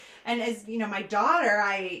And as you know, my daughter,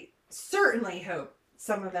 I certainly hope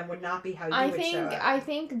some of them would not be how you would show up. I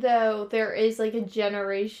think though there is like a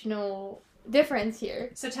generational difference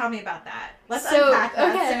here. So tell me about that. Let's unpack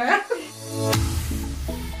that, okay. Sarah.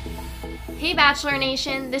 Hey Bachelor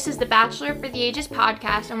Nation, this is the Bachelor for the Ages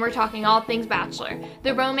podcast, and we're talking all things Bachelor.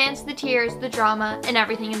 The romance, the tears, the drama, and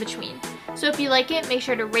everything in between. So if you like it, make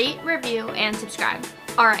sure to rate, review, and subscribe.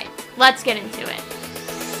 Alright, let's get into it.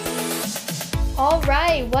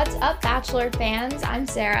 Alright, what's up Bachelor fans? I'm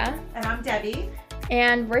Sarah. And I'm Debbie.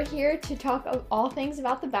 And we're here to talk all things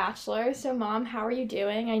about The Bachelor. So Mom, how are you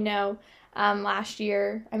doing? I know last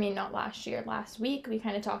week, we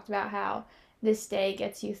kind of talked about how this day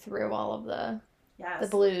gets you through all of the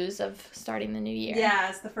blues of starting the new year. Yeah,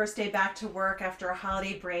 it's the first day back to work after a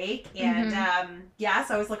holiday break. And so I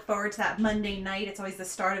always look forward to that Monday night. It's always the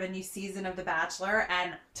start of a new season of The Bachelor.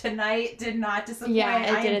 And tonight did not disappoint.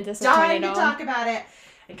 Yeah, it didn't disappoint dying at all. to talk about it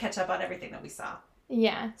and catch up on everything that we saw.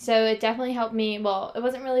 Yeah, so it definitely helped me. Well, it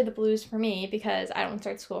wasn't really the blues for me because I don't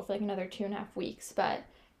start school for like another 2.5 weeks, but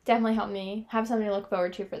definitely helped me have something to look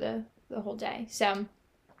forward to for the whole day. So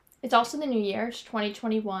it's also the new year, it's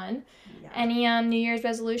 2021. Yeah. Any New Year's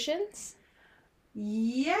resolutions?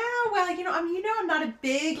 Yeah, well, I'm not a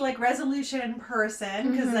big resolution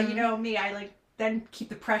person because you know me, I then keep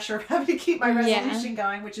the pressure of having to keep my resolution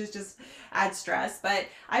going, which is just add stress. But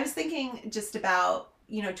I was thinking just about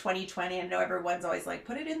 2020. I know everyone's always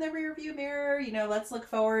put it in the rear view mirror, let's look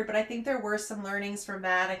forward. But I think there were some learnings from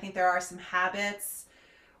that. I think there are some habits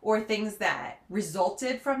or things that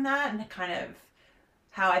resulted from that and kind of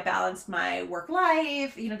how I balanced my work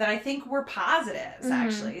life, that I think were positives,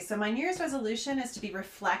 actually. So my New Year's resolution is to be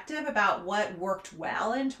reflective about what worked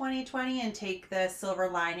well in 2020 and take the silver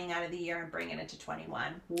lining out of the year and bring it into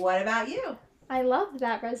 21. What about you? I love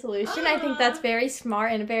that resolution. I think that's very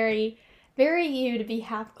smart and very, very you to be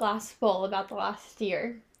half glass full about the last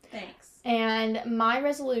year. Thanks. And my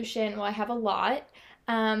resolution, well, I have a lot,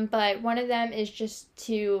 but one of them is just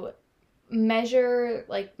to measure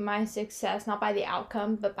my success not by the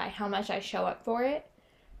outcome but by how much I show up for it.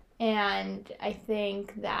 And I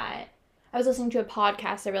think that I was listening to a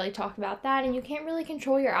podcast that really talked about that, and you can't really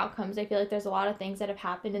control your outcomes. I feel like there's a lot of things that have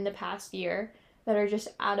happened in the past year that are just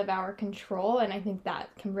out of our control, and I think that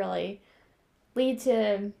can really lead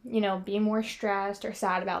to being more stressed or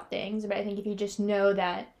sad about things. But I think if you just know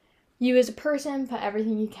that you as a person put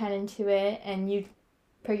everything you can into it and you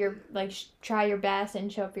put your try your best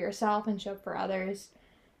and show up for yourself and show up for others,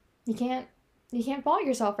 you can't fault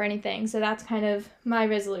yourself for anything. So that's kind of my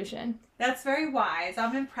resolution. That's very wise.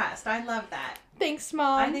 I'm impressed. I love that. Thanks,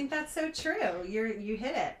 Mom. I think that's so true. You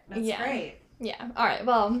hit it. That's great. Yeah. All right.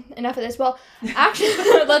 Well, enough of this. Well, actually,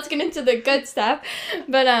 let's get into the good stuff.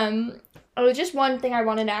 But just one thing I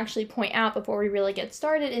wanted to actually point out before we really get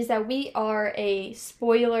started is that we are a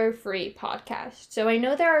spoiler-free podcast. So I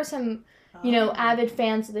know there are some avid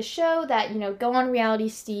fans of the show that, go on Reality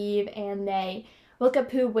Steve and they look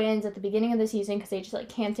up who wins at the beginning of the season because they just,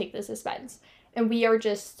 can't take the suspense. And we are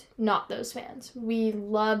just not those fans. We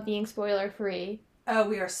love being spoiler-free. Oh,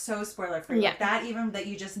 we are so spoiler-free. Yeah. That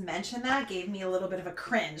you just mentioned that gave me a little bit of a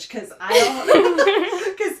cringe because I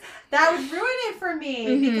don't... Because that would ruin it for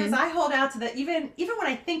me because I hold out to the... Even when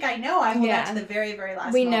I think I know, I hold out to the very, very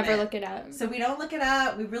last moment. We never look it up. So we don't look it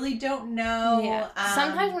up. We really don't know. Yeah.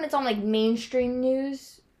 Sometimes when it's on, mainstream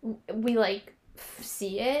news, we,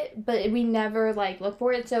 see it, but we never, look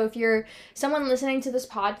for it. So if you're someone listening to this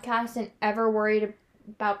podcast and ever worried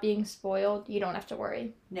about being spoiled, you don't have to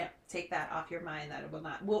worry. No, take that off your mind. That it will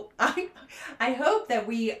not. Well, I hope that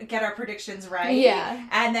we get our predictions right. Yeah.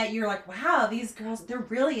 And that you're like, wow, these girls, they're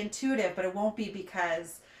really intuitive, but it won't be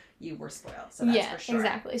because you were spoiled. So that's for sure.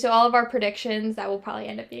 Exactly. So all of our predictions, that will probably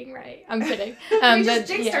end up being right. I'm kidding. We just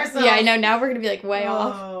jinxed ourselves. Yeah, I know. Now we're going to be way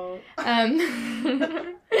off.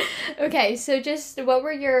 Okay, so just what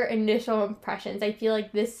were your initial impressions? I feel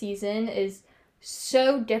like this season is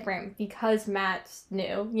so different because Matt's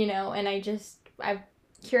new, and I'm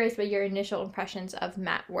curious what your initial impressions of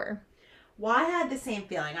Matt were. Well, I had the same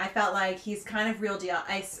feeling. I felt like he's kind of real deal.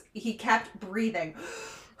 He kept breathing.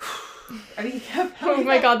 He kept... Oh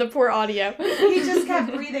my God, the poor audio. He just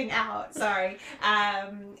kept breathing out. Sorry.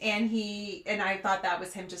 And I thought that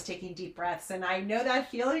was him just taking deep breaths. And I know that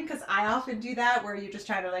feeling because I often do that where you just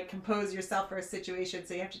try to compose yourself for a situation.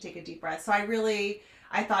 So you have to take a deep breath. So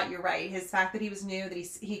I thought you're right. His fact that he was new, that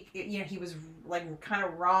he was kind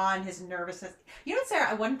of raw in his nervousness.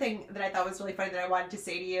 Sarah, one thing that I thought was really funny that I wanted to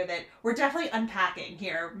say to you that we're definitely unpacking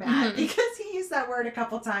here, Matt, because he used that word a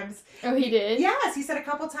couple times. Oh, he did? Yes, he said a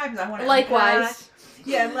couple times, I want to likewise. Unpack.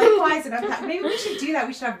 Yeah, likewise and unpack. Maybe we should do that.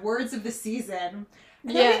 We should have words of the season.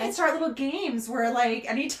 And then we can start little games where, like,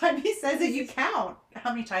 anytime he says it, you count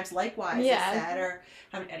how many times likewise is said, or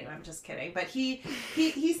how many, anyway, I'm just kidding. But he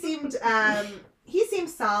seemed he seemed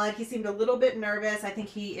solid. He seemed a little bit nervous. I think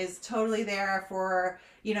he is totally there for,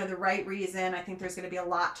 you know, the right reason. I think there's going to be a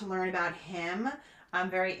lot to learn about him. I'm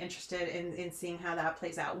very interested in seeing how that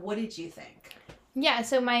plays out. What did you think? Yeah,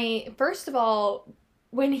 so first of all,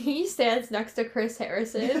 when he stands next to Chris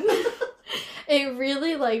Harrison, it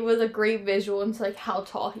really, like, was a great visual into, like, how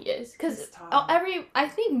tall he is. Because I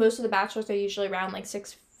think most of the Bachelors are usually around, like,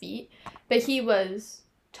 6 feet, but he was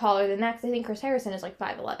taller than that, 'cause I think Chris Harrison is, like,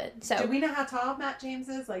 5'11". So do we know how tall Matt James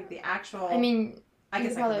is? Like, the actual... I mean... I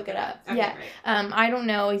guess I can look it up. Okay, yeah. Right. I don't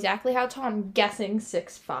know exactly how tall. I'm guessing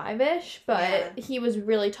 6'5"-ish, but he was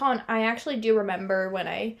really tall. And I actually do remember when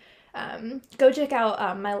I go check out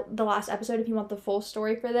the last episode if you want the full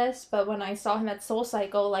story for this. But when I saw him at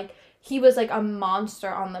SoulCycle, like, he was like a monster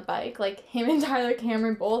on the bike. Like, him and Tyler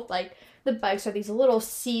Cameron both, like, the bikes are these little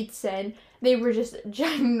seats, and they were just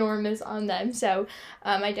ginormous on them. So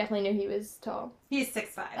I definitely knew he was tall. He's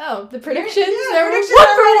 6'5". Oh, the predictions? Yeah, predictions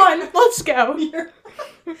 1 for 1. Let's go.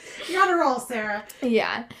 You're on a roll, Sarah.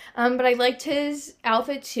 Yeah. But I liked his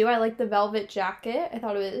outfit, too. I liked the velvet jacket. I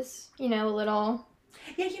thought it was, you know, a little...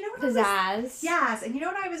 Yeah, you know what? Pizzazz. Yes, and you know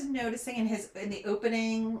what I was noticing in the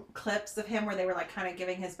opening clips of him where they were, like, kind of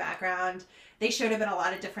giving his background? They showed him in a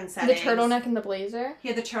lot of different settings. The turtleneck and the blazer.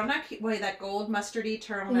 Yeah, the turtleneck, that gold mustardy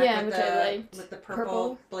turtleneck with the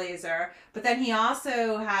purple blazer. But then he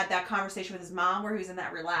also had that conversation with his mom where he was in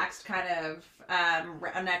that relaxed kind of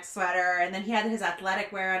neck sweater, and then he had his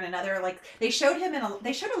athletic wear and another, like, they showed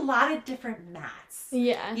a lot of different mats.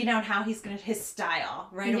 Yeah. You know, and how he's his style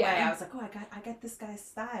right away. I was like, oh, I got this guy's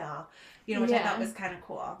style. You know, which I thought was kind of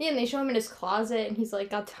cool. Yeah, and they show him in his closet, and he's,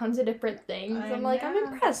 like, got tons of different things. I'm like, I'm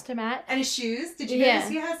impressed, Matt. And his shoes. Did you notice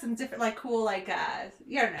he has some different, like, cool, like, I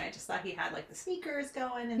don't know, I just thought he had, like, the sneakers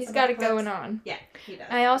going. And he's got it going on. Yeah, he does.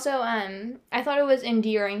 I also, I thought it was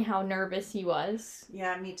endearing how nervous he was.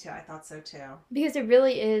 Yeah, me too. I thought so, too. Because it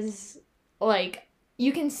really is, like,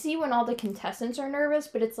 you can see when all the contestants are nervous,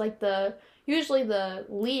 but it's, like, usually the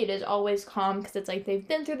lead is always calm because it's like they've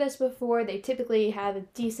been through this before. They typically have a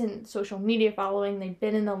decent social media following. They've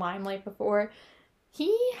been in the limelight before.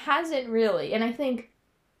 He hasn't really. And I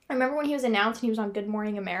remember when he was announced and he was on Good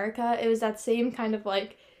Morning America, it was that same kind of,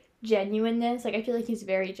 like, genuineness. Like, I feel like he's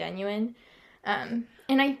very genuine.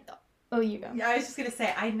 Oh, you go. Yeah, I was just going to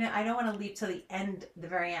say, I don't want to leap to the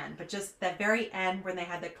very end, but just that very end when they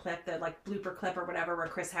had the clip, the, like, blooper clip or whatever, where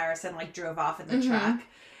Chris Harrison, like, drove off in the truck.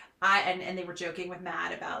 And they were joking with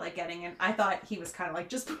Matt about, like, getting in. I thought he was kind of like,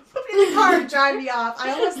 just put me in the car and drive me off.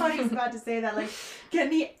 I almost thought he was about to say that, like, get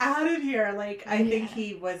me out of here. Like, I think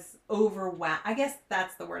he was overwhelmed. I guess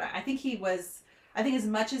that's the word. I think as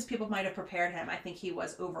much as people might have prepared him, I think he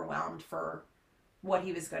was overwhelmed for what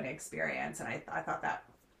he was going to experience. And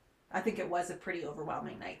I think it was a pretty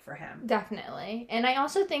overwhelming night for him. Definitely. And I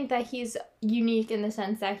also think that he's unique in the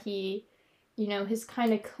sense that he... You know, his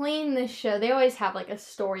kind of clean this show. They always have, like, a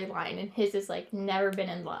storyline, and his is, like, never been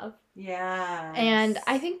in love. Yeah. And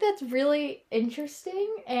I think that's really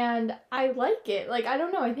interesting, and I like it. Like, I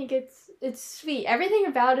don't know. I think it's sweet. Everything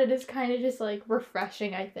about it is kind of just, like,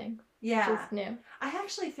 refreshing, I think. Yeah. Just new. I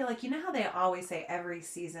actually feel like, you know how they always say every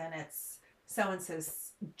season it's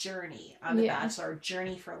so-and-so's journey on The Bachelor,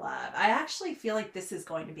 journey for love. I actually feel like this is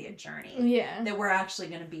going to be a journey. Yeah. That we're actually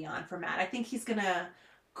going to be on for Matt. I think he's going to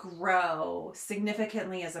grow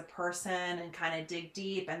significantly as a person and kind of dig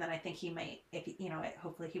deep, and then I think he might,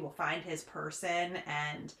 hopefully he will find his person,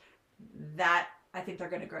 and that I think they're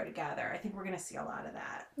going to grow together. I think we're going to see a lot of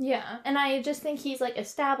that. Yeah, and I just think he's, like,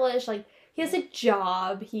 established, like, he has a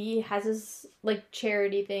job, he has his, like,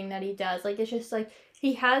 charity thing that he does, like, it's just, like,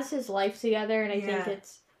 he has his life together, and I think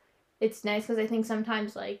it's nice, because I think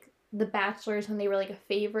sometimes, like, the Bachelors, when they were, like, a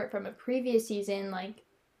favorite from a previous season, like,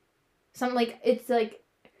 it's, like,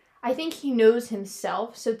 I think he knows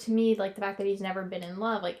himself, so to me, like, the fact that he's never been in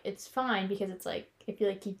love, like, it's fine, because it's, like, I feel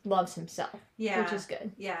like he loves himself, which is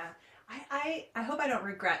good. Yeah. I hope I don't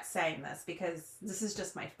regret saying this, because this is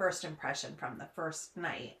just my first impression from the first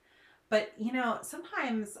night, but, you know,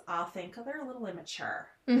 sometimes I'll think, oh, they're a little immature.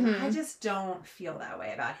 I just don't feel that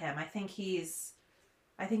way about him. I think he's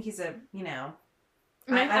a, you know...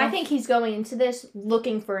 I think he's going into this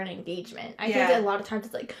looking for an engagement. I think that a lot of times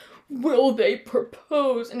it's like, will they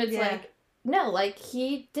propose? And it's like, no, like,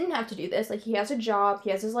 he didn't have to do this. Like, he has a job. He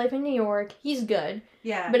has his life in New York. He's good.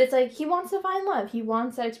 Yeah. But it's like, he wants to find love. He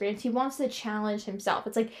wants that experience. He wants to challenge himself.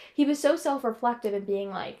 It's like, he was so self-reflective and being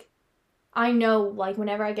like, I know, like,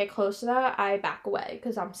 whenever I get close to that, I back away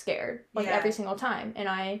because I'm scared. Like, every single time. And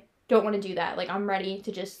I don't want to do that. Like, I'm ready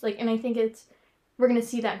to just, like, and I think we're going to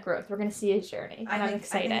see that growth. We're going to see his journey. And I'm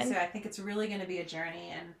excited. I think so. I think it's really going to be a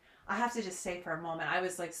journey. And I have to just say for a moment, I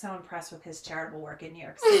was like so impressed with his charitable work in New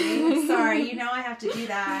York City. I'm sorry, you know, I have to do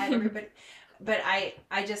that. Everybody, but I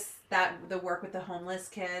just, that the work with the homeless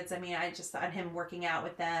kids, I mean, on him working out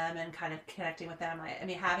with them and kind of connecting with them. I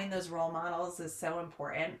mean, having those role models is so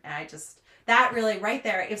important. And that really right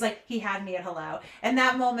there, it was like he had me at hello. And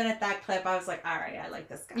that moment at that clip, I was like, all right, I like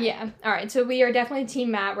this guy. Yeah. All right. So we are definitely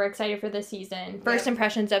Team Matt. We're excited for this season. First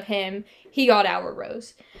impressions of him, he got our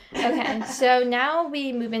rose. Okay. So now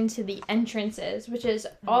we move into the entrances, which is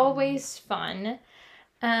always fun.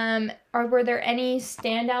 Were there any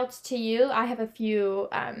standouts to you? I have a few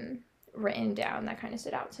written down that kind of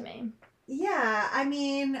stood out to me. Yeah, I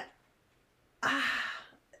mean,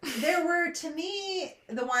 there were, to me,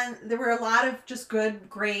 there were a lot of just good,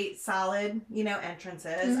 great, solid, you know,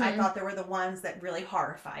 entrances. I thought there were the ones that really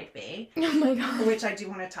horrified me. Oh my God. Which I do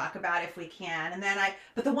want to talk about if we can. And then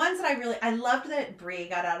but the ones that I loved that Brie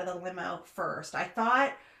got out of the limo first. I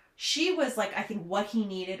thought she was like, I think what he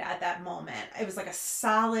needed at that moment. It was like a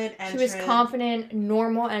solid entrance. She was confident,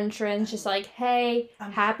 normal entrance, just like, hey,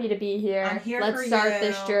 I'm happy to be here. I'm here Let's start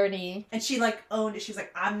this journey. And she like owned it. She was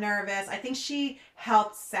like, I'm nervous. I think she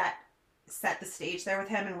helped set the stage there with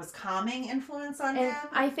him and was calming influence on him.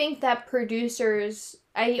 I think that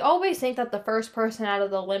I always think that the first person out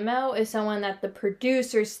of the limo is someone that the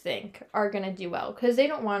producers think are going to do well. Because they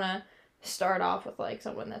don't want to start off with like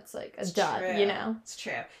someone that's like a dud, you know? It's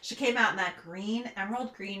true. She came out in that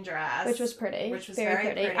emerald green dress. Which was pretty. Which was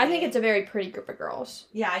very pretty. I think it's a very pretty group of girls.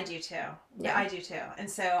 Yeah, I do too. Yeah, I do too. And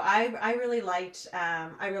so I really liked,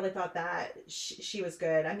 I really thought that she was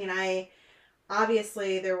good. I mean,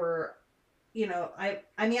 obviously there were, you know, I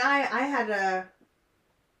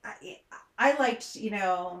liked, you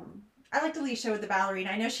know, I liked Alicia with the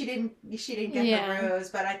ballerina. I know she didn't get the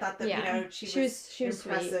rose, but I thought that, you know, she was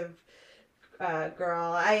impressive. Sweet.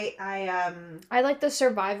 Girl, I like the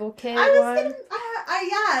survival kit one.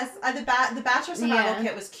 The bachelor survival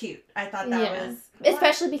kit was cute. I thought that was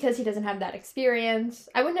especially because he doesn't have that experience.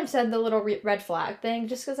 I wouldn't have said the little red flag thing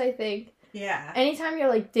just because I think anytime you're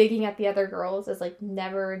like digging at the other girls is like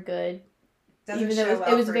never a good. Even though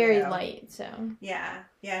it was very light, so yeah,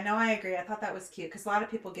 no, I agree. I thought that was cute because a lot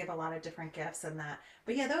of people give a lot of different gifts and that.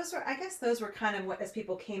 But yeah, those were kind of what as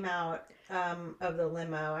people came out of the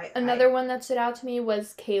limo. Another one that stood out to me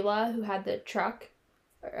was Kayla, who had the truck.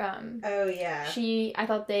 Oh yeah. I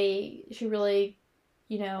thought she really,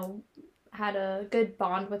 you know, had a good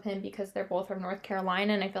bond with him because they're both from North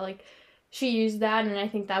Carolina, and I feel like she used that, and I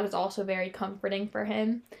think that was also very comforting for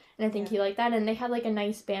him. And I think he liked that. And they had, like, a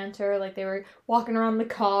nice banter. Like, they were walking around the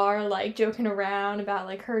car, like, joking around about,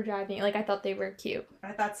 like, her driving. Like, I thought they were cute.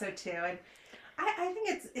 I thought so, too. And I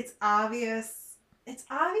think it's obvious. It's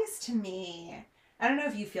obvious to me. I don't know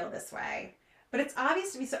if you feel this way. But it's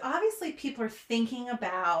obvious to me. So, obviously, people are thinking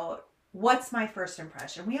about what's my first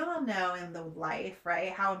impression. We all know in the life,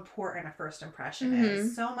 right, how important a first impression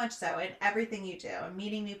is. So much so in everything you do. And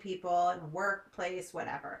meeting new people and workplace,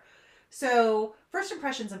 whatever. So first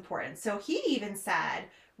impression's important. So he even said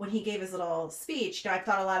when he gave his little speech, you know, I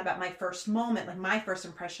thought a lot about my first moment, like my first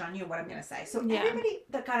impression on you, what I'm going to say. So everybody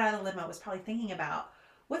that got out of the limo was probably thinking about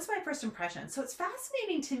what's my first impression. So it's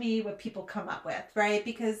fascinating to me what people come up with, right?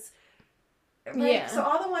 Because so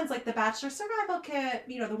all the ones like the Bachelor Survival Kit,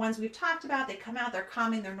 you know, the ones we've talked about, they come out, they're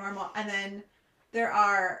calming, they're normal. And then there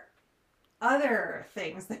are other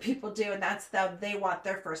things that people do, and that's how they want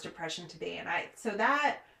their first impression to be. And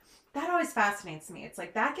that always fascinates me. It's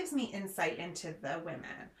like that gives me insight into the women.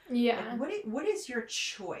 Yeah. Like, what is your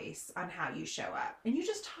choice on how you show up? And you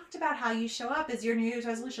just talked about how you show up as your New Year's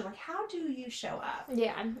resolution. Like, how do you show up?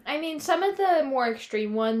 Yeah. I mean, some of the more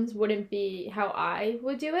extreme ones wouldn't be how I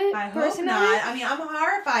would do it. I hope not. I mean, I'm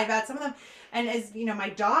horrified about some of them. And as, you know, my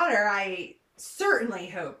daughter, I certainly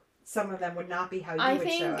hope some of them would not be how you would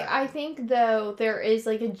show up. I think, though, there is,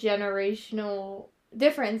 like, a generational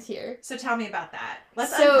difference here. So tell me about that.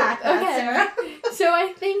 Let's unpack that, Sarah. So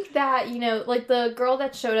I think that, you know, like the girl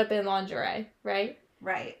that showed up in lingerie, right?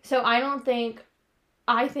 Right. So I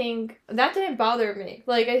think that didn't bother me.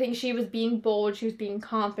 Like, I think she was being bold, she was being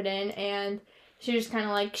confident, and she just kind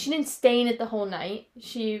of like, she didn't stay in it the whole night.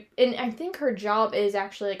 And I think her job is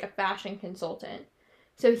actually like a fashion consultant.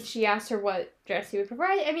 So she asked her what dress she would prefer.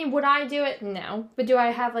 I mean, would I do it? No. But do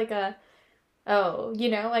I have like you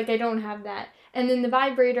know, like I don't have that. And then the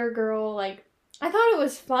vibrator girl, like, I thought it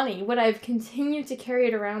was funny. Would I have continued to carry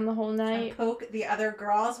it around the whole night? And poke the other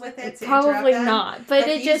girls with it to Probably them? not. But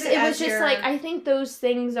it was just like, I think those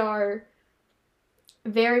things are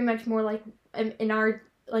very much more like in our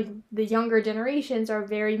like the younger generations are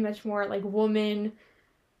very much more like women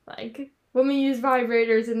use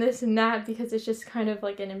vibrators and this and that because it's just kind of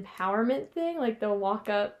like an empowerment thing. Like they'll walk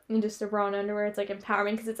up in just a bra and underwear. It's like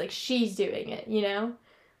empowerment because it's like she's doing it, you know?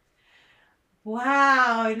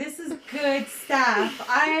 Wow, this is good stuff.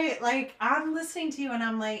 I'm listening to you and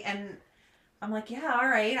I'm like, yeah, all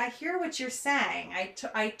right. I hear what you're saying.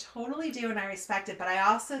 I totally do and I respect it, but I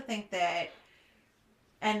also think that,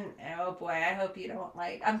 and oh boy, I hope you don't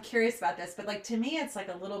like, I'm curious about this, but like to me, it's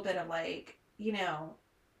like a little bit of like,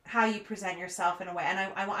 how you present yourself in a way. And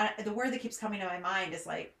I want, the word that keeps coming to my mind is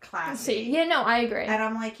like classy. Yeah, no, I agree. And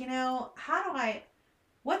I'm like,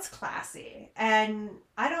 what's classy? And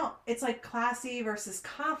it's like classy versus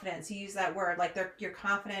confidence. You use that word, like you're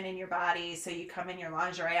confident in your body, so you come in your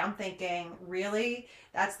lingerie. I'm thinking, really?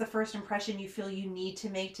 That's the first impression you feel you need to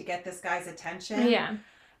make to get this guy's attention? Yeah.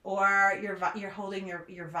 Or you're holding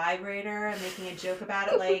your vibrator and making a joke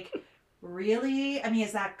about it, like, really? I mean,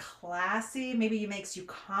 is that classy? Maybe it makes you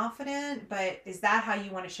confident, but is that how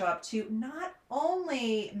you want to show up to not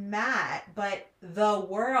only Matt, but the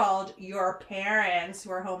world, your parents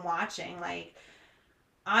who are home watching? Like,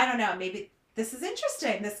 I don't know. Maybe this is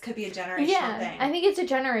interesting. This could be a generational thing. I think it's a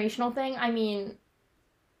generational thing. I mean,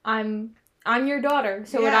 I'm your daughter,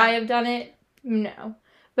 so would I have done it? No.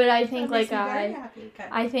 But I think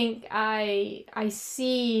I think I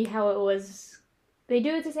see how it was. They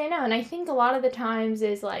do it to say no, and I think a lot of the times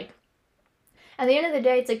is like, at the end of the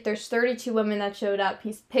day, it's like there's 32 women that showed up.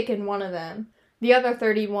 He's picking one of them. The other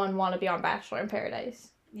 31 want to be on Bachelor in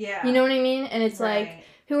Paradise. Yeah. You know what I mean? And it's like,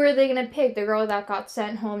 who are they going to pick? The girl that got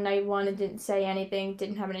sent home night one and didn't say anything,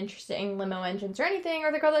 didn't have an interesting limo entrance or anything,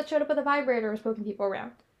 or the girl that showed up with a vibrator and was poking people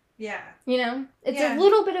around? Yeah. You know? It's a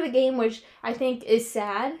little bit of a game, which I think is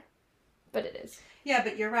sad, but it is. Yeah,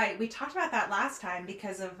 but you're right. We talked about that last time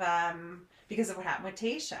because of what happened with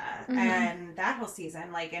Tayshia and that whole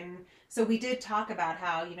season. Like, and so we did talk about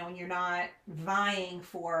how, when you're not vying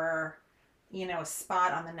for, a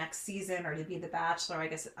spot on the next season or to be the Bachelor, I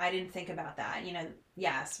guess I didn't think about that.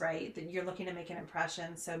 Yes, right. That you're looking to make an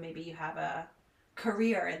impression. So maybe you have a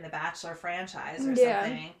career in the Bachelor franchise or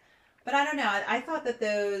something. But I don't know. I thought that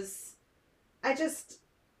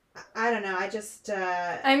I don't know.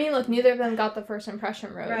 I mean, look, neither of them got the first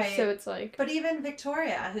impression rose, right. So it's like. But even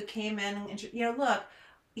Victoria, who came in, and, look,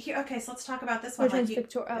 here. Okay, so let's talk about this one. Which one's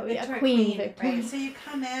Victoria? Oh, Victoria, Queen Victoria. Right. So you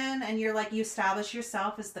come in and you're like, you establish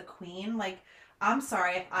yourself as the queen. Like, I'm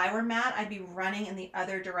sorry, if I were Matt, I'd be running in the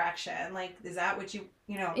other direction. Like, is that what you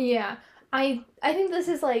know? Yeah, I think this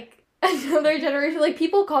is like another generation. Like,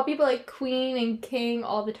 people call people like queen and king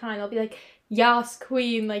all the time. They'll be like, yes,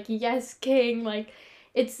 queen. Like, yes, king. Like.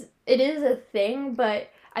 It is a thing, but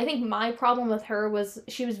I think my problem with her was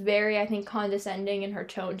she was very, I think, condescending in her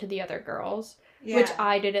tone to the other girls, which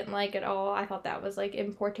I didn't like at all. I thought that was like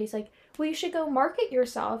in poor taste. Like, well, you should go market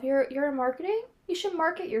yourself. You're in marketing. You should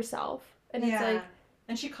market yourself. And it's like,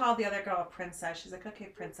 and she called the other girl a princess. She's like, okay,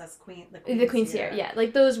 princess, queen, the Queen Sierra. Yeah,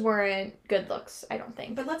 like those weren't good looks, I don't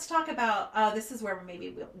think. But let's talk about. This is where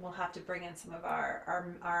maybe we'll have to bring in some of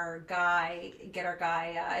our guy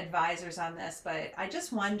advisors on this. But I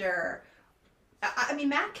just wonder. I mean,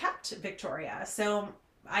 Matt kept Victoria, so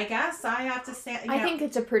I guess I have to say. I think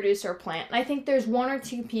it's a producer plant. I think there's one or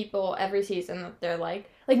two people every season that they're like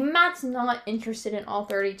Matt's not interested in all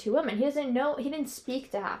 32 women. He doesn't know. He didn't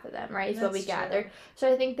speak to half of them, right? Is what we gathered. So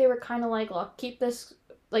I think they were kind of like, look, keep this.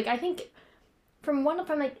 Like, I think from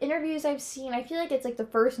like interviews I've seen, I feel like it's like the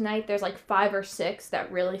first night there's like 5 or 6 that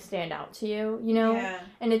really stand out to you, Yeah.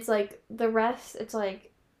 And it's like the rest. It's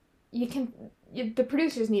like the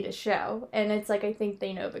producers need a show, and it's like I think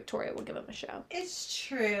they know Victoria will give them a show. It's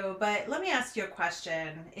true, but let me ask you a question.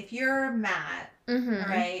 If you're Matt,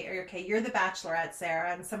 right, or you're the Bachelorette,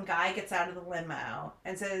 Sarah, and some guy gets out of the limo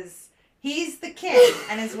and says he's the king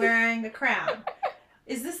and is wearing a crown,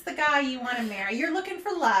 is this the guy you want to marry? You're looking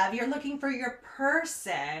for love. You're looking for your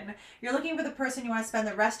person. You're looking for the person you want to spend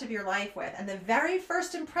the rest of your life with, and the very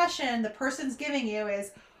first impression the person's giving you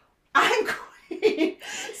is, I'm queen.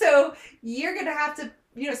 So you're gonna have to,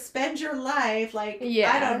 spend your life like,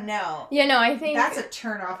 I don't know. Yeah, no, I think that's a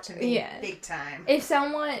turn off to me, big time. If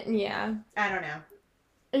someone, I don't know.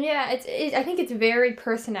 Yeah, I think it's very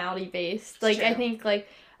personality based. Like, I think like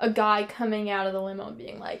a guy coming out of the limo and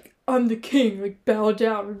being like, I'm the king, like bow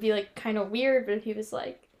down, would be like kind of weird. But if he was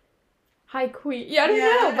like, hi, queen, I don't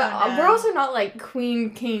know. But we're also not like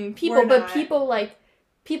queen, king people, but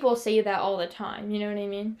people say that all the time, you know what I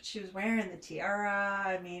mean? She was wearing the tiara.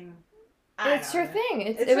 I mean, it's her thing.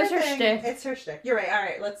 It was her shtick. It's her shtick. You're right.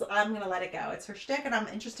 All right, I'm gonna let it go. It's her shtick, and I'm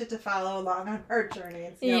interested to follow along on her journey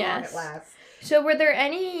and see how long it lasts. So were there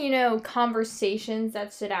any, conversations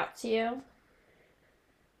that stood out to you?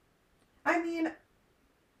 I mean,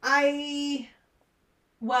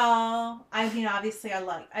 obviously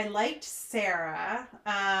I liked Sarah.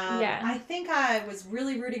 Yeah. I think I was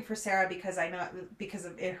really rooting for Sarah because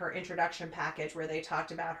of her introduction package where they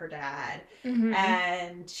talked about her dad. Mm-hmm.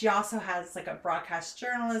 And she also has like a broadcast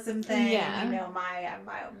journalism thing. Yeah.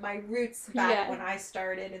 My roots back when I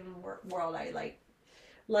started in the world, I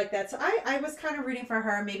like that. So I was kind of rooting for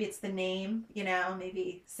her. Maybe it's the name,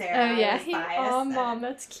 maybe Sarah was biased. Oh, Mom,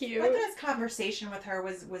 that's cute. I thought his conversation with her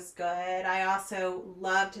was good. I also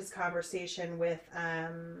loved his conversation with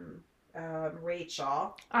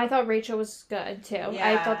Rachel. I thought Rachel was good too.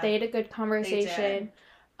 Yeah, I thought they had a good conversation.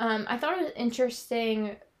 I thought it was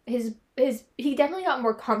interesting. He definitely got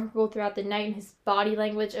more comfortable throughout the night and his body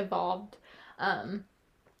language evolved.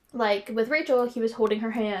 Like with Rachel, he was holding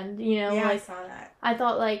her hand, Yeah, I saw that. I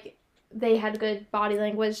thought like they had good body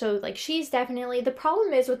language, so like she's definitely the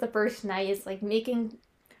problem is with the first night is like making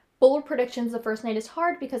bold predictions the first night is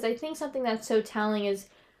hard because I think something that's so telling is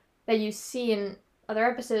that you see in other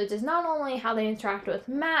episodes is not only how they interact with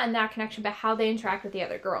Matt and that connection, but how they interact with the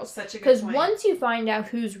other girls. Such a good point. Because once you find out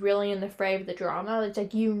who's really in the fray of the drama, it's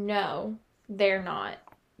like they're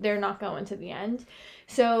not going to the end.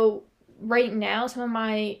 So right now,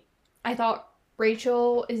 I thought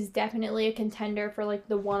Rachel is definitely a contender for like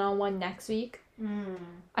the one-on-one next week.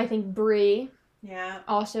 I think Bree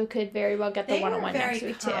also could very well get the one-on-one next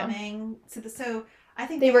week calming. Too. So I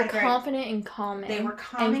think they were confident and calming. They were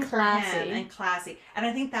calming and classy. For him and classy. And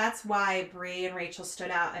I think that's why Bree and Rachel stood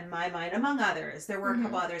out in my mind, among others. There were a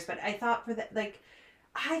couple others, but I thought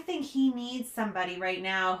I think he needs somebody right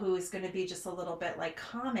now who is going to be just a little bit like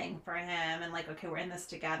calming for him and like, okay, we're in this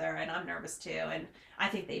together and I'm nervous too. And I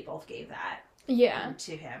think they both gave that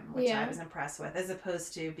to him, which I was impressed with, as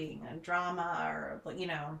opposed to being a drama or,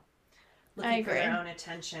 looking for their own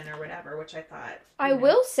attention or whatever, which I thought. I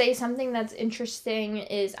will say something that's interesting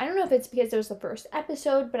is, I don't know if it's because it was the first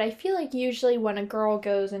episode, but I feel like usually when a girl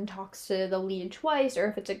goes and talks to the lead twice, or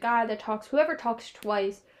if it's a guy that whoever talks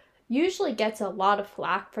twice, usually gets a lot of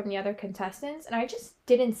flack from the other contestants, and I just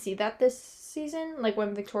didn't see that this season, like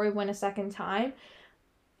when Victoria went a second time.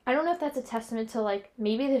 I don't know if that's a testament to, like,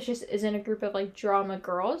 maybe this just isn't a group of, like, drama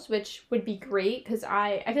girls, which would be great, because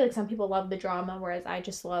I feel like some people love the drama, whereas I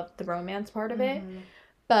just love the romance part of it.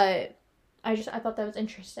 But I thought that was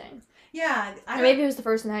interesting. Yeah. Maybe it was the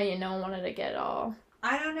first night and no one wanted to get it all.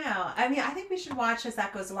 I don't know. I mean, I think we should watch as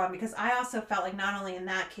that goes along, because I also felt like not only in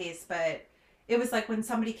that case, but it was like when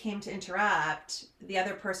somebody came to interrupt, the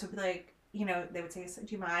other person would be like, they would say,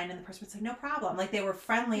 do you mind? And the person would say, no problem. Like, they were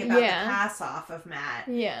friendly about the pass off of Matt.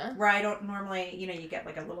 Yeah. Where I don't normally, you get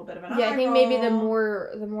like a little bit of an eye I think maybe the more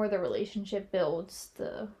the relationship builds,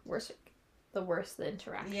 the worse the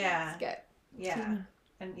interactions get. Yeah.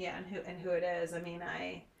 And who it is. I mean,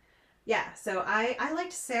 so I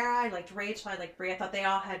liked Sarah, I liked Rachel, I liked Bree. I thought they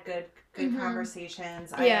all had good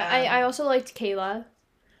conversations. I also liked Kayla,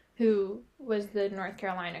 who was the North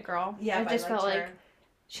Carolina girl. Yeah, I just felt like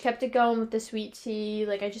she kept it going with the sweet tea.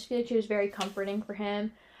 Like, I just feel like she was very comforting for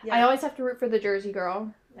him. Yeah. I always have to root for the Jersey girl.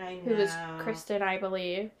 I know. Who was Kristen, I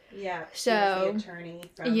believe. Yeah. So, she was the attorney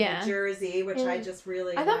from New Jersey, which I just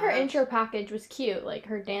really I thought her intro package was cute. Like,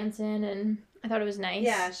 her dancing, and I thought it was nice.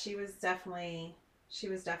 Yeah, she was definitely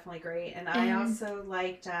great. And I also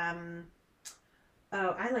liked, I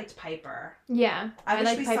liked Piper. Yeah, I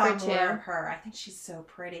wish we Piper saw more of her. I think she's so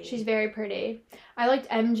pretty. She's very pretty. I liked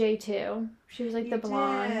MJ too. She was like the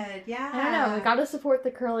blonde. Yeah. I don't know. We gotta support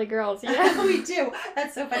the curly girls. Yeah, we do.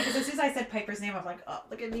 That's so funny because as soon as I said Piper's name, I'm like, oh,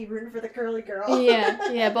 look at me rooting for the curly girl.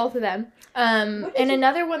 yeah, both of them.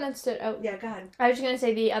 Another one that stood out. Yeah, go ahead. I was just gonna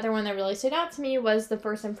say the other one that really stood out to me was the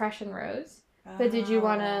first impression rose. But did you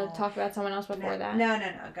want to talk about someone else before that? No.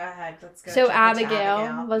 Go ahead. Let's go. So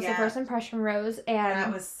Abigail was the first impression rose, and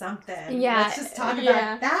that was something. Yeah. Let's just talk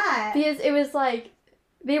about that. Because it was like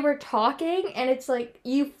they were talking, and it's like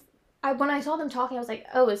when I saw them talking, I was like,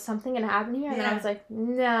 oh, is something gonna happen here? And then I was like,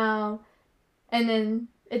 no. And then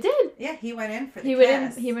it did. Yeah, he went in for the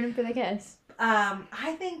kiss. He went in for the kiss.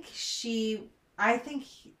 I think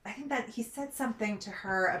that he said something to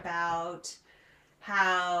her about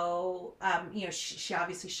how, she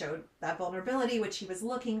obviously showed that vulnerability, which he was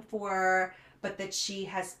looking for, but that she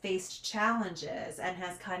has faced challenges and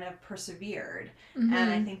has kind of persevered. And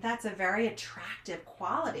I think that's a very attractive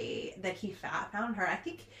quality that he found her. I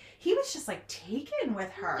think he was just like taken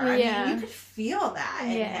with her. I mean, you could feel that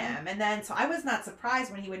in him. And then, so I was not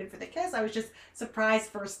surprised when he went in for the kiss. I was just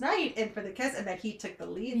surprised first night in for the kiss and that he took the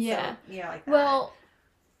lead. Yeah. So, like that. Well,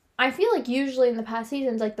 I feel like usually in the past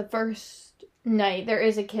seasons, like the first night, there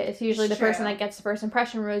is a kiss. Usually It's the person true. that gets the first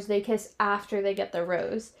impression rose, they kiss after they get the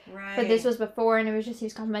rose. Right. But this was before, and it was just he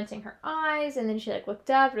was complimenting her eyes, and then she like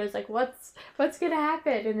looked up, and it was like, what's gonna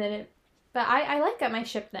happen? And then it. But I like them. I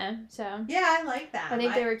shipped them. So Yeah, I like that. I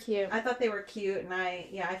think they were cute. I thought they were cute, and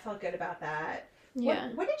I felt good about that. Yeah.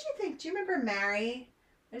 What did you think? Do you remember Mary?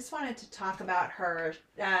 I just wanted to talk about her.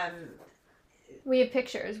 We have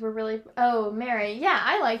pictures. We're really. Oh, Mary. Yeah,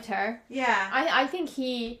 I liked her. Yeah. I think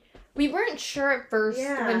we weren't sure at first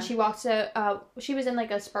when she walked out. She was in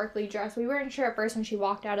like a sparkly dress. We weren't sure at first when she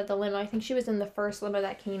walked out of the limo. I think she was in the first limo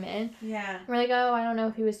that came in. Yeah. We're like, oh, I don't know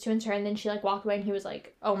if he was too into her. And then she like walked away, and he was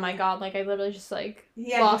like, oh my god, like I literally just like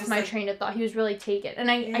lost my train of thought. He was really taken, and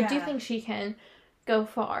I do think she can go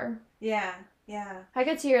far. Yeah. Yeah. I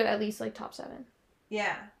could see her at least like top 7.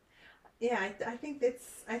 Yeah. Yeah. I think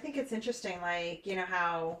it's interesting. Like, you know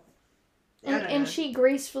how. And she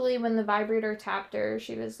gracefully, when the vibrator tapped her,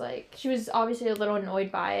 she was obviously a little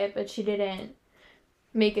annoyed by it, but she didn't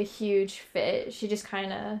make a huge fit. She just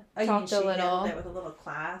kind of talked a little. She handled it with a little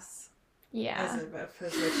class. Yeah. As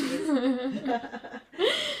opposed to what she was.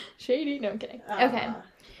 Shady? No, I'm kidding. Okay.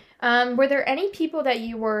 Were there any people that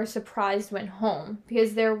you were surprised went home?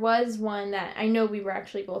 Because there was one that I know we were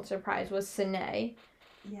actually both surprised, was Sine.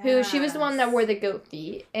 Yes. Who she was the one that wore the goat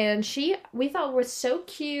feet, and we thought was so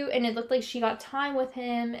cute, and it looked like she got time with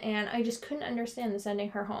him, and I just couldn't understand the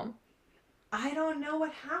sending her home. I don't know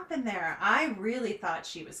what happened there. I really thought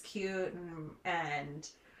she was cute, and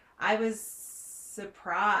I was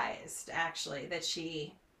surprised actually that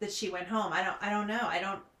she went home. I don't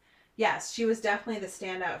know. Yes, she was definitely the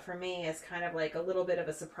standout for me as kind of like a little bit of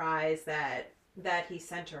a surprise that he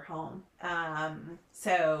sent her home.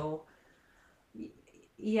 So.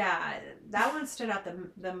 Yeah, that one stood out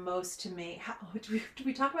the most to me. Did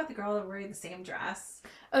we talk about the girl that wearing the same dress?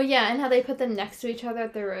 Oh yeah, and how they put them next to each other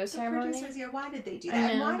at the rose ceremony. Producers, yeah, why did they do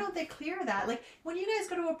that? And why don't they clear that? Like when you guys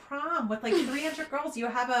go to a prom with like 300 girls, you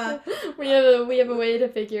have a we have a way to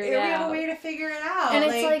figure it out. We have a way to figure it out. And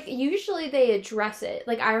it's like usually they address it.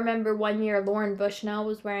 Like I remember one year Lauren Bushnell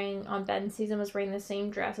was wearing on Ben's season was wearing the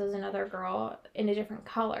same dress as another girl in a different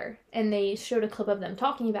color, and they showed a clip of them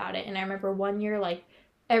talking about it. And I remember one year like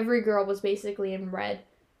every girl was basically in red,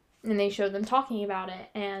 and they showed them talking about it,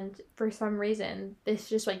 and for some reason this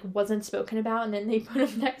just like wasn't spoken about, and then they put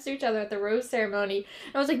them next to each other at the rose ceremony,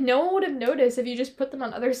 and I was like, no one would have noticed if you just put them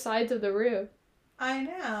on other sides of the room. I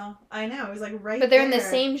know it was like right but they're there. In the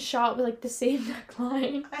same shot with like the same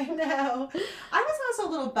neckline. I know. I was also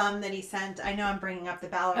a little bummed that he sent, I know I'm bringing up the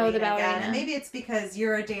ballerina again, and maybe it's because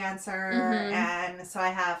you're a dancer, and so I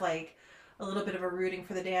have like a little bit of a rooting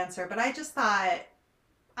for the dancer, but I just thought,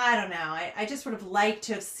 I don't know. I just would have liked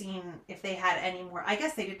to have seen if they had any more. I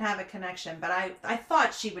guess they didn't have a connection, but I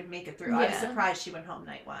thought she would make it through. Yeah. I was surprised she went home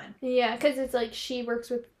night 1. Yeah, because it's like she works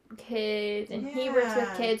with kids and he works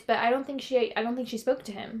with kids, but I don't think she spoke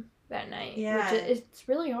to him that night. Yeah, which it's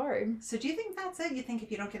really hard. So do you think that's it? You think if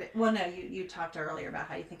you don't get it? Well, no. You talked earlier about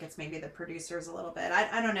how you think it's maybe the producers a little bit.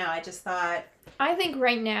 I don't know. I just thought. I think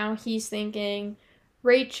right now he's thinking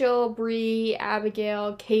Rachel, Bree,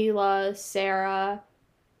 Abigail, Kayla, Sarah.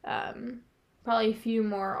 Probably a few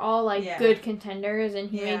more, all like good contenders, and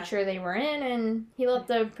he made sure they were in, and he let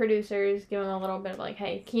the producers give him a little bit of like,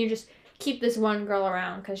 hey, can you just keep this one girl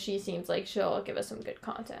around because she seems like she'll give us some good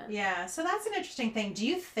content. Yeah, so that's an interesting thing. Do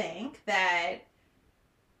you think that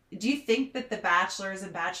the bachelors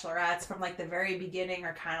and bachelorettes from like the very beginning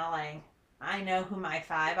are kind of like, I know who my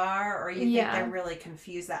 5 are, or you think they're really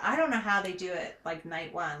confused? That I don't know how they do it like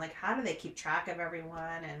night 1. Like, how do they keep track of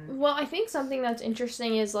everyone? And well, I think something that's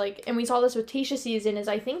interesting is like, and we saw this with Tayshia season, is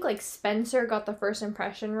I think like Spencer got the first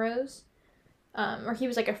impression rose, or he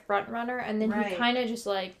was like a front runner, and then he kind of just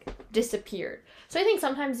like disappeared. So I think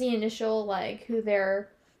sometimes the initial like who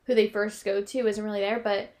they first go to isn't really there,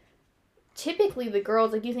 but typically the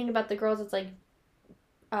girls, like you think about the girls, it's like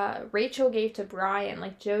Rachel gave to Brian,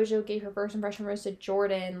 like JoJo gave her first impression rose to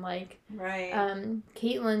Jordan, like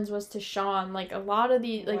Caitlin's was to Sean, like a lot of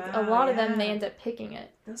them they end up picking it.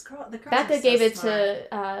 The girls Becca gave it smart.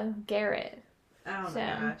 To Garrett. Oh my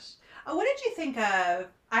gosh. Oh, what did you think of?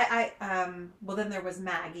 Well, then there was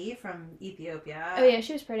Maggie from Ethiopia. Oh yeah,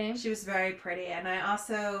 she was pretty. She was very pretty, and I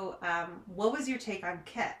also what was your take on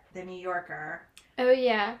Kit, the New Yorker? Oh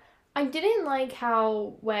yeah. I didn't like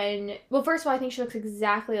how well, first of all, I think she looks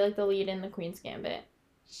exactly like the lead in The Queen's Gambit.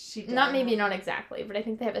 She does. Not exactly, but I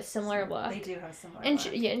think they have a similar look. They do have a similar look.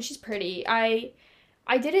 And she's pretty. I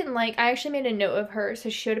actually made a note of her. So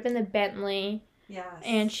she showed up in the Bentley. Yes.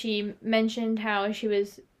 And she mentioned how she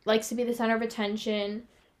likes to be the center of attention.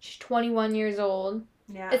 She's 21 years old.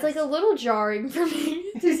 Yeah. It's like a little jarring for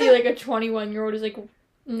me to see like a 21-year-old who's like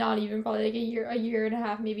not even probably like a year and a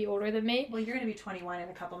half maybe older than me. Well, you're going to be 21 in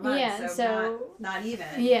a couple months, Yeah, so not even.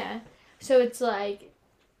 Yeah. So it's like,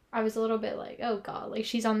 I was a little bit like, oh God, like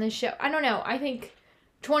she's on this show. I don't know. I think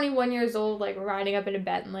 21 years old, like riding up in a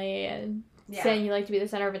Bentley and saying you like to be the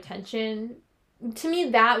center of attention, to me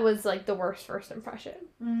that was like the worst first impression.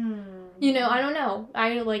 You know, I don't know.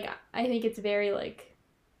 I think it's very like,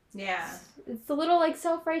 it's a little like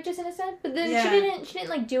self-righteous in a sense, but then she didn't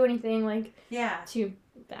like do anything like too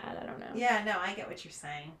bad. I don't know. Yeah, no, I get what you're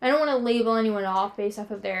saying. I don't want to label anyone off based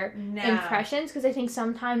off of their impressions, because I think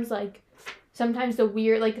sometimes the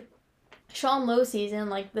weird, like Sean Lowe season,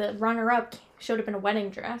 like the runner-up showed up in a wedding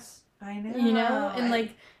dress. I know. You know? And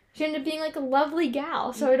like she ended up being like a lovely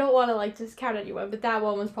gal, so I don't want to like discount anyone, but that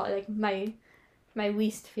one was probably like my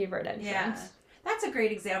least favorite entrance. Yeah. That's a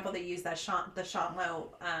great example that used the Sean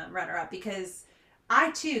Lowe runner-up, because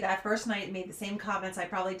I too that first night made the same comments I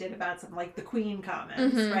probably did about some like the Queen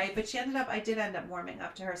comments, right? But I did end up warming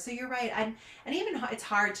up to her. So you're right, and even it's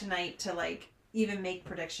hard tonight to like even make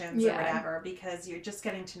predictions or whatever, because you're just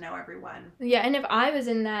getting to know everyone. Yeah, and if I was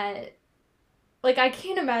in that, like I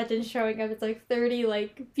can't imagine showing up as like 30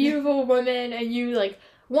 like beautiful women and you like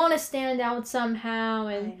want to stand out somehow,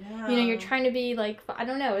 and you know you're trying to be like, I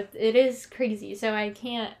don't know, it is crazy. So I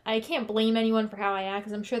can't blame anyone for how I act,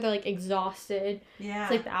 because I'm sure they're like exhausted. It's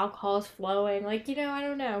like the alcohol is flowing, like, you know, I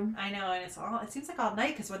don't know. I know, and it seems like all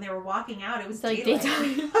night, because when they were walking out it was like daylight.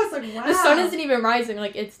 daytime. I was like, wow, the sun isn't even rising,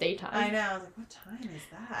 like it's daytime. I know. I was like, what time is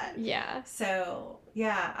that? Yeah. So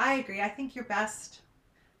yeah, I agree. I think you're best.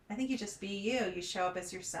 I think you just be you. You show up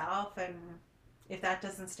as yourself, and if that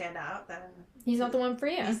doesn't stand out, then he's not the one for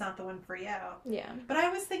you. He's not the one for you. Yeah. But I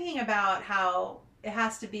was thinking about how it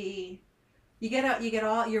has to be. You're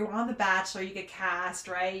on The Bachelor. You get cast,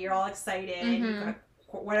 right? You're all excited. You got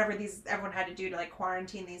whatever everyone had to do to like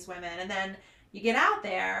quarantine these women, and then you get out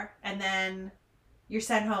there, and then you're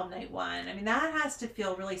sent home night one. I mean, that has to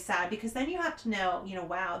feel really sad, because then you have to know,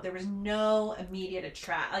 wow, there was no immediate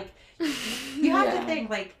attract. Like you have to think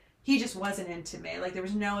like, he just wasn't into me. Like, there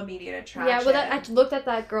was no immediate attraction. Yeah, well, I looked at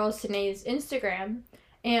that girl, Sinead's Instagram,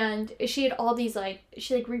 and she had all these, like,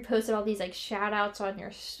 she, like, reposted all these, like, shout-outs on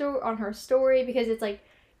her story, because it's, like,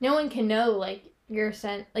 no one can know, like, you're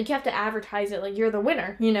sent, like, you have to advertise it, like, you're the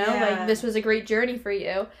winner, you know? Yeah. Like, this was a great journey for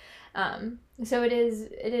you. So it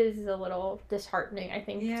is a little disheartening, I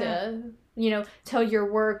think, to, tell your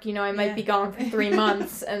work, I might be gone for 3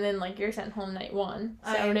 months, and then, like, you're sent home night one.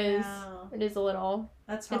 So it is a little...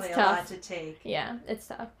 That's probably a lot to take. Yeah, it's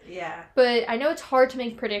tough. Yeah. But I know it's hard to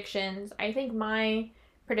make predictions. I think my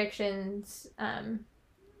predictions,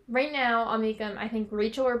 right now, I'll make them, I think,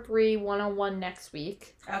 Rachel or Brie one-on-one next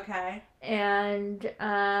week. Okay. And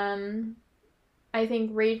I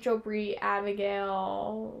think Rachel, Brie,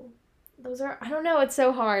 Abigail... Those are, I don't know, it's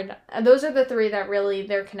so hard. Those are the three that really,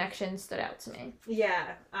 their connection stood out to me.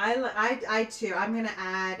 Yeah, I too. I'm going to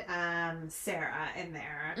add Sarah in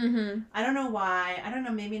there. Mm-hmm. I don't know why. I don't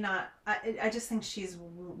know, maybe not. I just think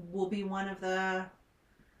will be one of the,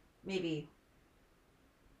 maybe,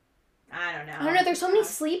 I don't know. There's so many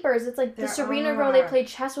sleepers. It's like the Serena girl they played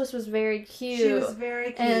chess with was very cute. She was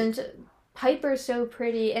very cute. And Piper's so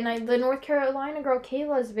pretty, and the North Carolina girl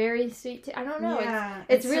Kayla is very sweet too. I don't know. Yeah,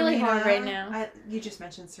 it's really Serena, hard right now. You just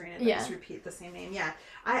mentioned Serena. But just repeat the same name. Yeah,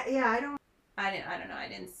 I don't know. I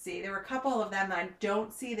didn't see. There were a couple of them that I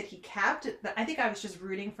don't see that he kept. I think I was just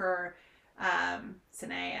rooting for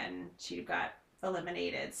Sine, and she got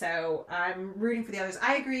eliminated. So I'm rooting for the others.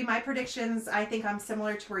 I agree. My predictions, I think I'm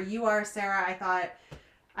similar to where you are, Sarah. I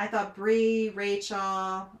thought Brie, Rachel,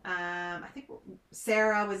 I think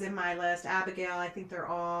Sarah was in my list. Abigail, I think they're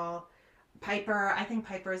all. Piper, I think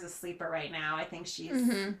Piper is a sleeper right now. I think she's.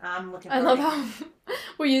 I'm looking. I love how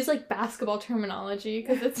we use like basketball terminology,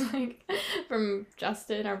 because it's like from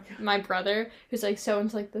Justin, my brother, who's like so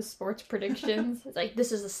into like the sports predictions. It's like,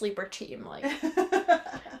 this is a sleeper team, like.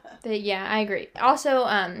 But yeah, I agree. Also,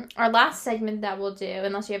 our last segment that we'll do,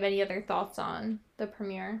 unless you have any other thoughts on the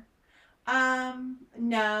premiere.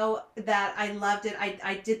 No, that I loved it.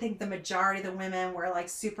 I did think the majority of the women were like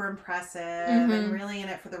super impressive and really in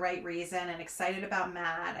it for the right reason, and excited about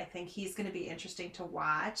Matt. I think he's going to be interesting to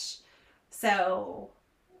watch. So,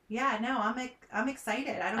 yeah, no, I'm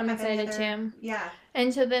excited. I'm excited too. Yeah.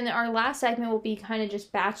 And so then our last segment will be kind of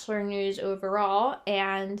just Bachelor news overall,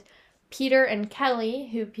 and Peter and Kelly,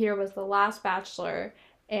 who Peter was the last Bachelor,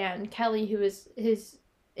 and Kelly, who was his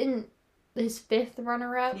 5th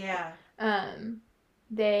runner-up. Yeah.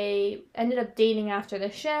 They ended up dating after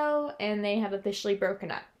the show, and they have officially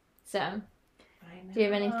broken up. So, do you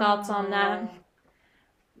have any thoughts on that?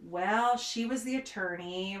 Well, she was the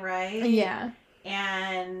attorney, right? Yeah.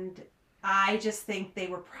 And I just think they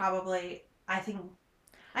were probably, I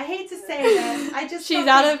hate to say this. I just She's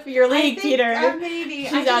out of your league, Peter. Maybe.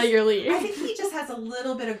 She's out of your league. I think he just has a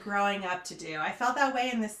little bit of growing up to do. I felt that way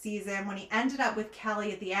in this season. When he ended up with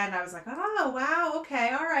Kelly at the end, I was like, oh, wow, okay,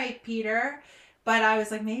 all right, Peter. But I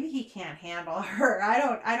was like, maybe he can't handle her.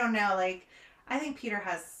 I don't know. Like, I think Peter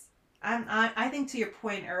has... I think to your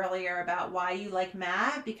point earlier about why you like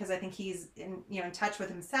Matt, because I think he's in touch with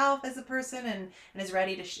himself as a person and is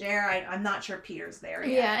ready to share. I'm not sure Peter's there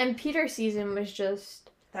yet. Yeah, and Peter's season was just...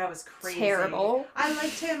 That was crazy. Terrible. I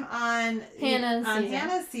liked him on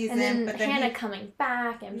Hannah's season. And then Hannah coming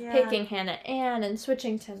back and picking Hannah Ann and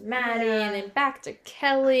switching to Maddie and then back to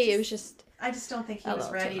Kelly. It was just... I just don't think he was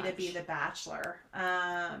ready to be the Bachelor.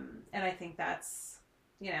 And I think that's...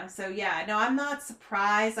 so yeah, no, I'm not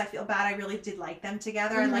surprised. I feel bad. I really did like them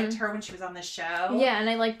together. I liked her when she was on the show. Yeah, and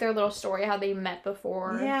I liked their little story, how they met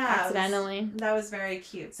before accidentally. That was very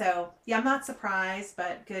cute. So yeah, I'm not surprised,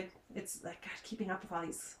 but good. It's like, God, keeping up with all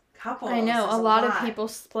these couples. I know, a lot of people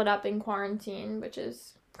split up in quarantine, which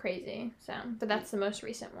is crazy. So, but that's the most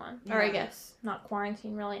recent one. Yeah. Or I guess not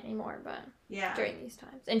quarantine really anymore, but during these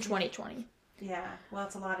times. In 2020. Yeah, well,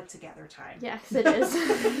 it's a lot of together time. Yes, it is.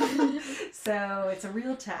 So it's a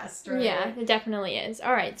real test, right? Yeah, it definitely is.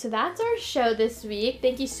 All right, so that's our show this week.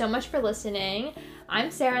 Thank you so much for listening. I'm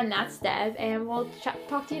Sarah and that's Deb, and we'll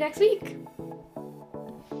talk to you next week.